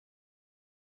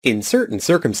In certain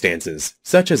circumstances,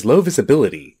 such as low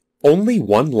visibility, only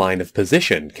one line of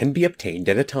position can be obtained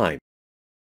at a time.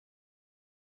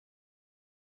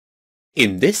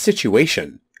 In this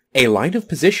situation, a line of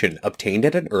position obtained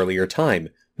at an earlier time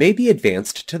may be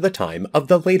advanced to the time of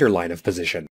the later line of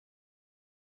position.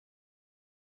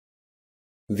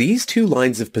 These two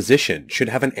lines of position should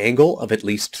have an angle of at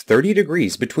least 30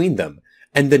 degrees between them,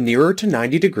 and the nearer to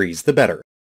 90 degrees the better.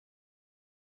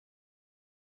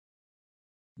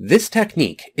 This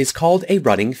technique is called a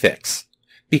running fix,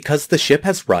 because the ship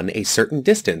has run a certain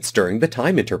distance during the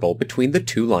time interval between the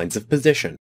two lines of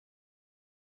position.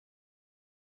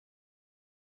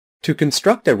 To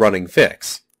construct a running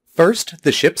fix, first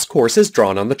the ship's course is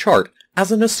drawn on the chart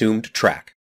as an assumed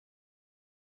track.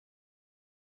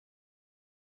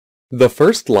 The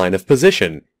first line of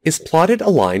position is plotted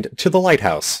aligned to the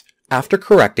lighthouse, after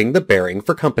correcting the bearing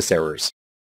for compass errors.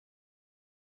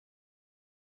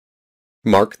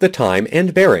 Mark the time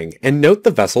and bearing and note the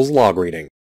vessel's log reading.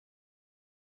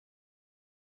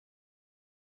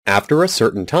 After a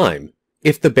certain time,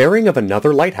 if the bearing of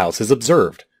another lighthouse is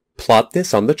observed, plot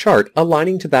this on the chart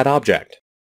aligning to that object.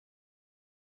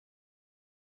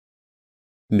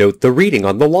 Note the reading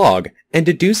on the log and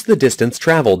deduce the distance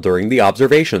traveled during the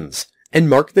observations, and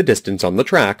mark the distance on the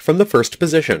track from the first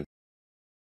position.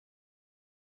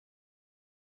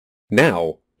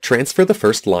 Now, transfer the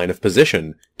first line of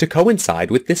position to coincide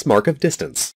with this mark of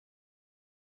distance.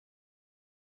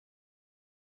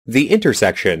 The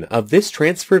intersection of this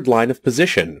transferred line of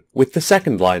position with the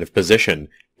second line of position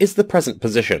is the present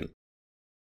position.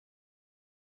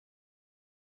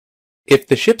 If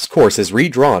the ship's course is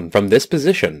redrawn from this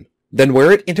position, then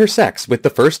where it intersects with the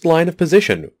first line of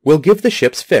position will give the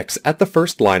ship's fix at the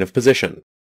first line of position.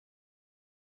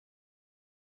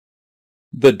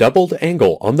 The doubled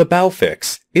angle on the bow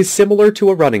fix is similar to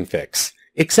a running fix,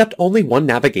 except only one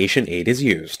navigation aid is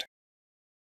used.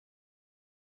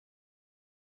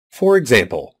 For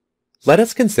example, let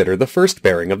us consider the first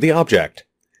bearing of the object,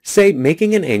 say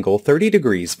making an angle 30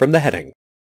 degrees from the heading.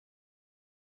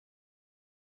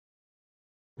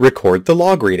 Record the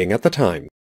log reading at the time.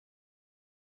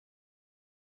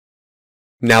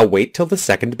 Now wait till the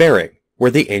second bearing,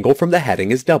 where the angle from the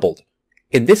heading is doubled.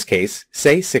 In this case,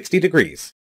 say 60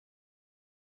 degrees.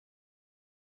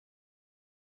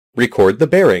 Record the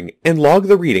bearing and log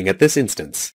the reading at this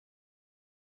instance.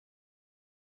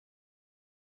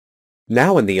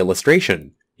 Now in the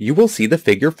illustration, you will see the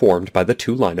figure formed by the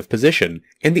two line of position,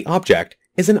 and the object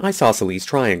is an isosceles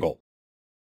triangle.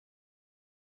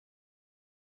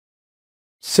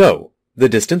 So, the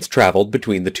distance traveled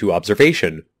between the two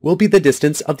observations will be the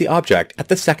distance of the object at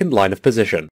the second line of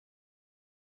position.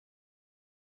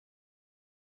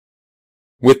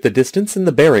 With the distance and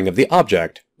the bearing of the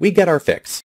object, we get our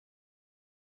fix.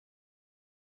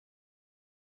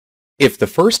 If the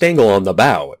first angle on the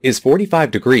bow is 45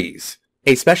 degrees,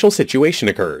 a special situation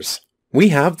occurs. We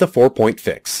have the 4-point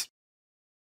fix.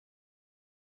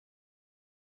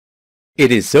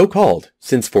 It is so called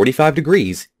since 45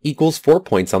 degrees equals 4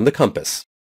 points on the compass.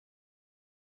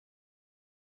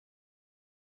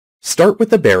 Start with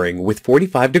the bearing with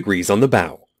 45 degrees on the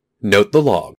bow. Note the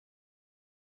log.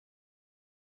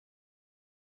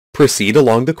 Proceed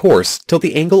along the course till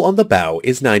the angle on the bow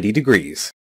is 90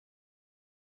 degrees.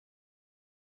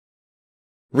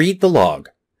 Read the log.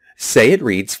 Say it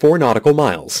reads 4 nautical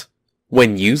miles.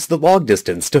 When use the log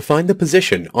distance to find the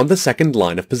position on the second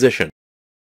line of position.